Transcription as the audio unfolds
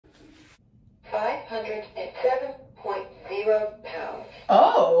507.0 pounds.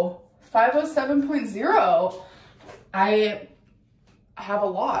 Oh, 507.0. I have a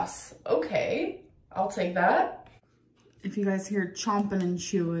loss. Okay, I'll take that. If you guys hear chomping and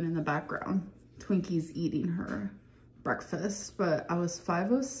chewing in the background, Twinkie's eating her breakfast, but I was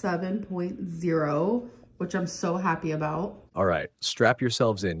 507.0, which I'm so happy about. All right, strap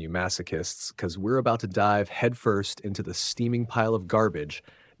yourselves in, you masochists, because we're about to dive headfirst into the steaming pile of garbage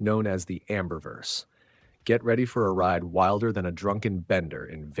known as the Amberverse. Get ready for a ride wilder than a drunken bender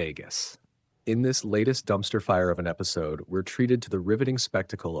in Vegas. In this latest dumpster fire of an episode, we're treated to the riveting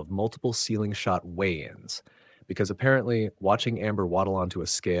spectacle of multiple ceiling shot weigh-ins, because apparently watching Amber waddle onto a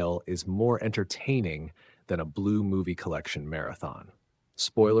scale is more entertaining than a Blue movie collection marathon.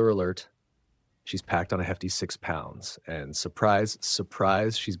 Spoiler alert, she's packed on a hefty 6 pounds, and surprise,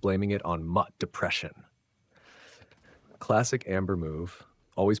 surprise, she's blaming it on mutt depression. Classic Amber move,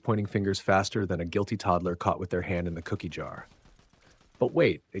 always pointing fingers faster than a guilty toddler caught with their hand in the cookie jar. But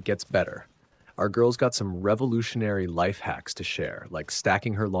wait, it gets better. Our girl's got some revolutionary life hacks to share, like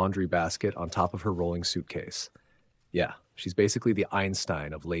stacking her laundry basket on top of her rolling suitcase. Yeah, she's basically the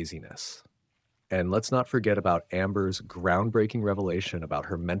Einstein of laziness. And let's not forget about Amber's groundbreaking revelation about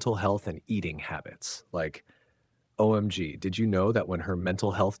her mental health and eating habits. Like, OMG, did you know that when her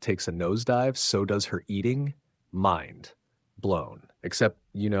mental health takes a nosedive, so does her eating? Mind blown. Except,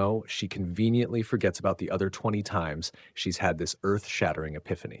 you know, she conveniently forgets about the other 20 times she's had this earth-shattering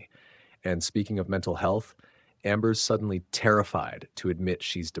epiphany. And speaking of mental health, Amber's suddenly terrified to admit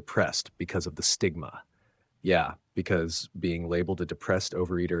she's depressed because of the stigma. Yeah, because being labeled a depressed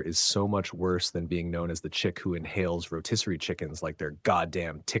overeater is so much worse than being known as the chick who inhales rotisserie chickens like they're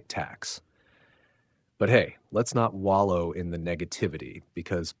goddamn Tic Tacs. But hey, let's not wallow in the negativity,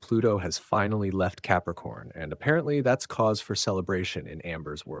 because Pluto has finally left Capricorn, and apparently that's cause for celebration in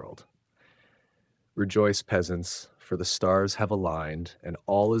Amber's world. Rejoice, peasants, for the stars have aligned, and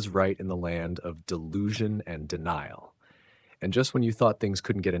all is right in the land of delusion and denial. And just when you thought things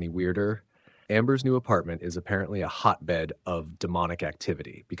couldn't get any weirder, Amber's new apartment is apparently a hotbed of demonic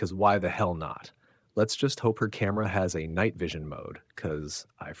activity, because why the hell not? Let's just hope her camera has a night vision mode, because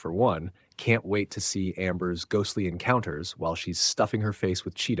I, for one, can't wait to see Amber's ghostly encounters while she's stuffing her face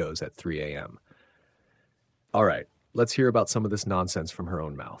with Cheetos at 3 a.m. All right, let's hear about some of this nonsense from her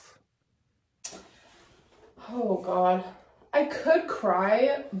own mouth. Oh God, I could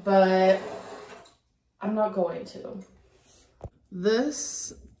cry, but I'm not going to.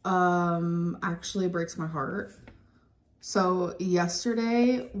 This actually breaks my heart. So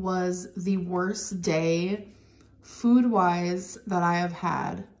yesterday was the worst day food-wise that I have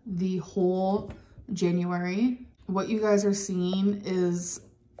had the whole January. What you guys are seeing is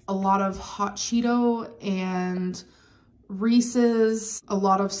a lot of hot Cheeto and Reese's, a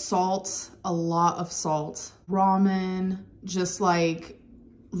lot of salt, ramen, just like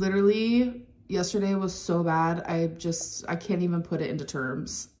literally yesterday was so bad. I can't even put it into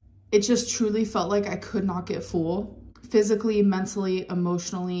terms. It just truly felt like I could not get full. Physically, mentally,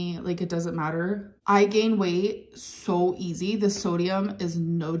 emotionally, like it doesn't matter. I gain weight so easy. The sodium is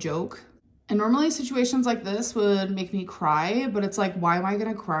no joke. And normally situations like this would make me cry, but it's like, why am I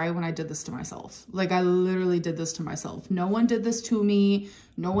gonna cry when I did this to myself? Like I literally did this to myself. No one did this to me.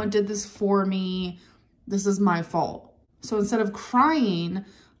 No one did this for me. This is my fault. So instead of crying,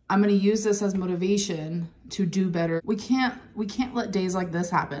 I'm gonna use this as motivation to do better. We can't let days like this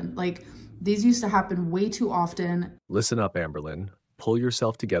happen. Like these used to happen way too often. Listen up, Amberlynn. Pull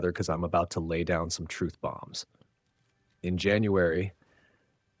yourself together, because I'm about to lay down some truth bombs. In January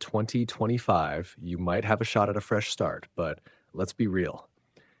 2025, you might have a shot at a fresh start, but let's be real.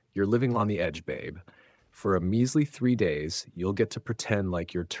 You're living on the edge, babe. For a measly 3 days, you'll get to pretend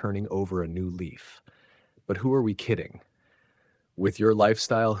like you're turning over a new leaf. But who are we kidding? With your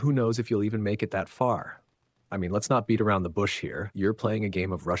lifestyle, who knows if you'll even make it that far? I mean, let's not beat around the bush here. You're playing a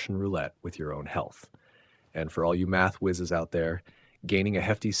game of Russian roulette with your own health. And for all you math whizzes out there, gaining a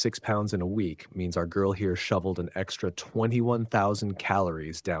hefty 6 pounds in a week means our girl here shoveled an extra 21,000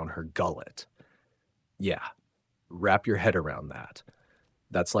 calories down her gullet. Yeah, wrap your head around that.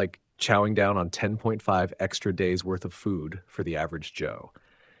 That's like chowing down on 10.5 extra days worth of food for the average Joe.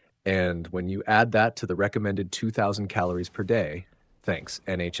 And when you add that to the recommended 2,000 calories per day, thanks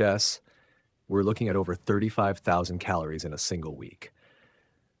NHS, we're looking at over 35,000 calories in a single week.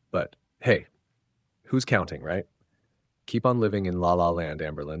 But hey, who's counting, right? Keep on living in La La Land,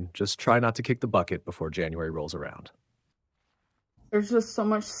 Amberlynn. Just try not to kick the bucket before January rolls around. There's just so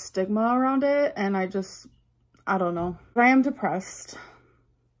much stigma around it, and I don't know. I am depressed.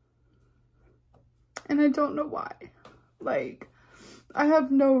 And I don't know why. Like, I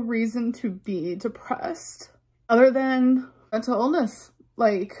have no reason to be depressed other than mental illness.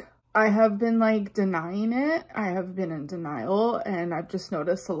 Like, I have been like denying it. I have been in denial, and I've just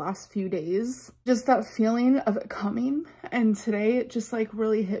noticed the last few days, just that feeling of it coming. And today it just like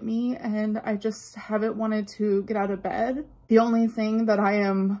really hit me, and I just haven't wanted to get out of bed. The only thing that I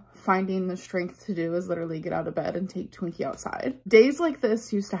am finding the strength to do is literally get out of bed and take Twinkie outside. Days like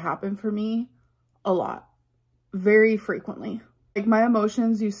this used to happen for me a lot, very frequently. Like, my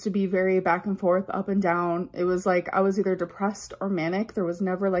emotions used to be very back and forth, up and down. It was like I was either depressed or manic. There was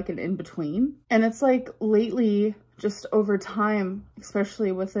never like an in-between. And it's like lately, just over time,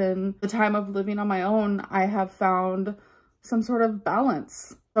 especially within the time of living on my own, I have found some sort of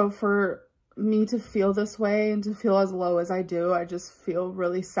balance. So for me to feel this way and to feel as low as I do, I just feel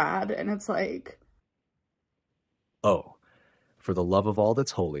really sad. And it's like, Oh, for the love of all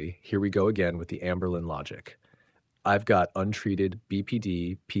that's holy, here we go again with the Amberlynn logic. I've got untreated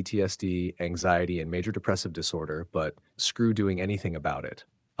BPD, PTSD, anxiety, and major depressive disorder, but screw doing anything about it.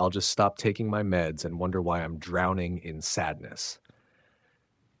 I'll just stop taking my meds and wonder why I'm drowning in sadness.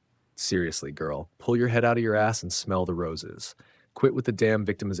 Seriously, girl, pull your head out of your ass and smell the roses. Quit with the damn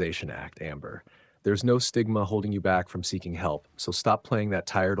victimization act, Amber. There's no stigma holding you back from seeking help, so stop playing that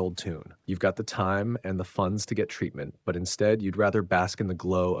tired old tune. You've got the time and the funds to get treatment, but instead you'd rather bask in the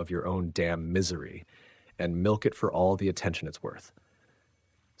glow of your own damn misery and milk it for all the attention it's worth.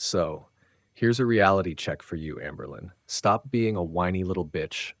 So, here's a reality check for you, Amberlynn. Stop being a whiny little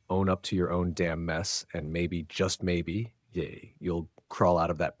bitch, own up to your own damn mess, and maybe, just maybe, yay, you'll crawl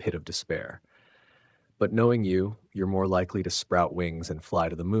out of that pit of despair. But knowing you, you're more likely to sprout wings and fly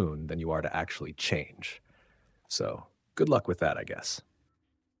to the moon than you are to actually change. So, good luck with that, I guess.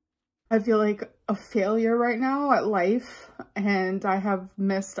 I feel like a failure right now at life, and I have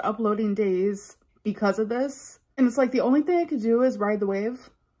missed uploading days because of this. And it's like the only thing I could do is ride the wave.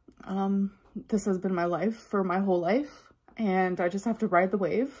 This has been my life for my whole life, and I just have to ride the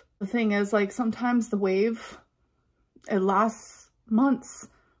wave. The thing is, like, sometimes the wave, it lasts months,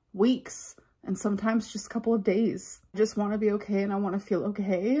 weeks, and sometimes just a couple of days. I just want to be okay, and I want to feel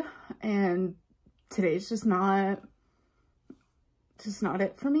okay, and today's just not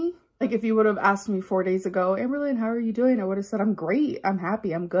it for me. Like, if you would have asked me 4 days ago, Amberlynn, how are you doing? I would have said, I'm great, I'm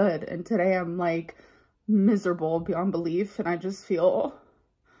happy, I'm good. And today I'm like miserable beyond belief, and I just feel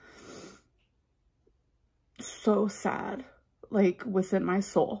so sad, like, within my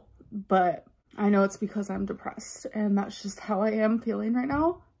soul. But I know it's because I'm depressed, and that's just how I am feeling right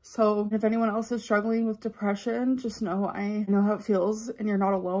now. So if anyone else is struggling with depression, just know I know how it feels, and you're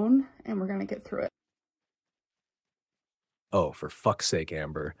not alone, and we're gonna get through it. Oh, for fuck's sake,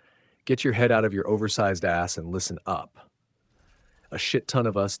 Amber. Get your head out of your oversized ass and listen up. A shit ton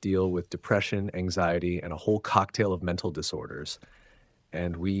of us deal with depression, anxiety, and a whole cocktail of mental disorders.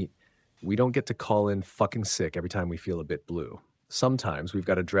 And we don't get to call in fucking sick every time we feel a bit blue. Sometimes we've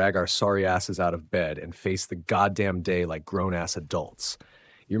got to drag our sorry asses out of bed and face the goddamn day like grown-ass adults.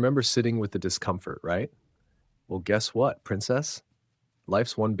 You remember sitting with the discomfort, right? Well, guess what, princess?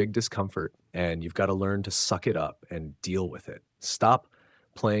 Life's one big discomfort, and you've got to learn to suck it up and deal with it. Stop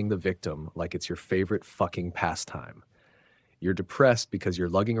playing the victim like it's your favorite fucking pastime. You're depressed because you're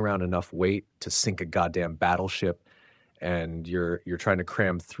lugging around enough weight to sink a goddamn battleship, and you're trying to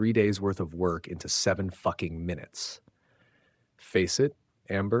cram 3 days worth of work into 7 fucking minutes. Face it,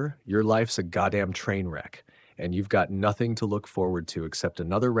 Amber, your life's a goddamn train wreck, and you've got nothing to look forward to except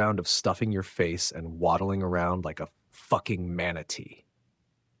another round of stuffing your face and waddling around like a fucking manatee.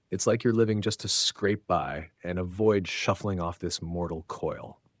 It's like you're living just to scrape by and avoid shuffling off this mortal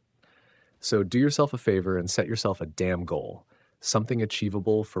coil. So do yourself a favor and set yourself a damn goal. Something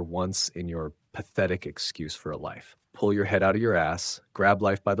achievable for once in your pathetic excuse for a life. Pull your head out of your ass, grab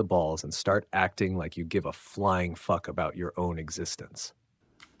life by the balls, and start acting like you give a flying fuck about your own existence.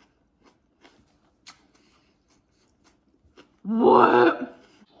 What?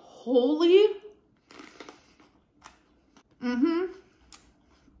 Holy?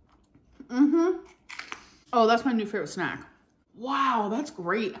 Oh, that's my new favorite snack. Wow, that's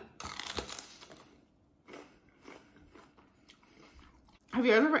great. Have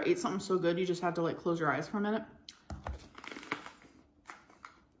you guys ever ate something so good you just had to like close your eyes for a minute?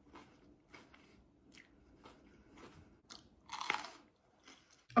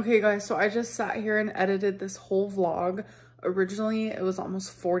 Okay guys, so I just sat here and edited this whole vlog. Originally it was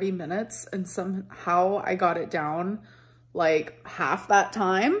almost 40 minutes and somehow I got it down like half that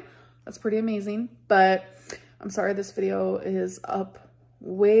time. That's pretty amazing, but I'm sorry this video is up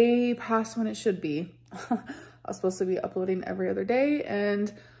way past when it should be. I was supposed to be uploading every other day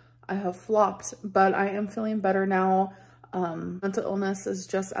and I have flopped, but I am feeling better now. Mental illness is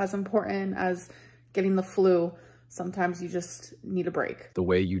just as important as getting the flu. Sometimes you just need a break. The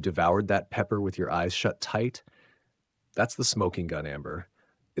way you devoured that pepper with your eyes shut tight, that's the smoking gun, Amber.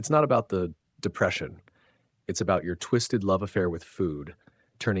 It's not about the depression. It's about your twisted love affair with food,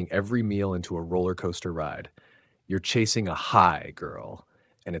 turning every meal into a roller coaster ride. You're chasing a high, girl,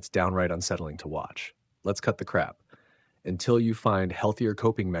 and it's downright unsettling to watch. Let's cut the crap. Until you find healthier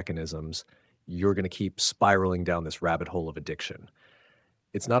coping mechanisms, you're going to keep spiraling down this rabbit hole of addiction.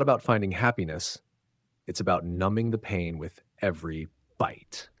 It's not about finding happiness. It's about numbing the pain with every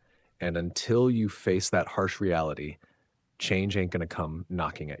bite. And until you face that harsh reality, change ain't going to come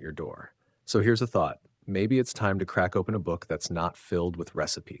knocking at your door. So here's a thought. Maybe it's time to crack open a book that's not filled with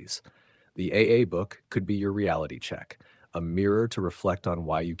recipes. The AA book could be your reality check, a mirror to reflect on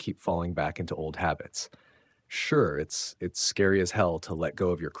why you keep falling back into old habits. Sure, it's scary as hell to let go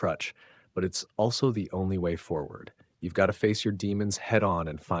of your crutch, but it's also the only way forward. You've got to face your demons head on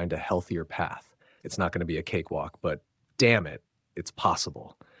and find a healthier path. It's not going to be a cakewalk, but damn it, it's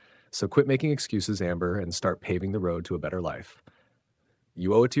possible. So quit making excuses, Amber, and start paving the road to a better life.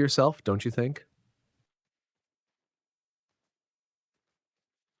 You owe it to yourself, don't you think?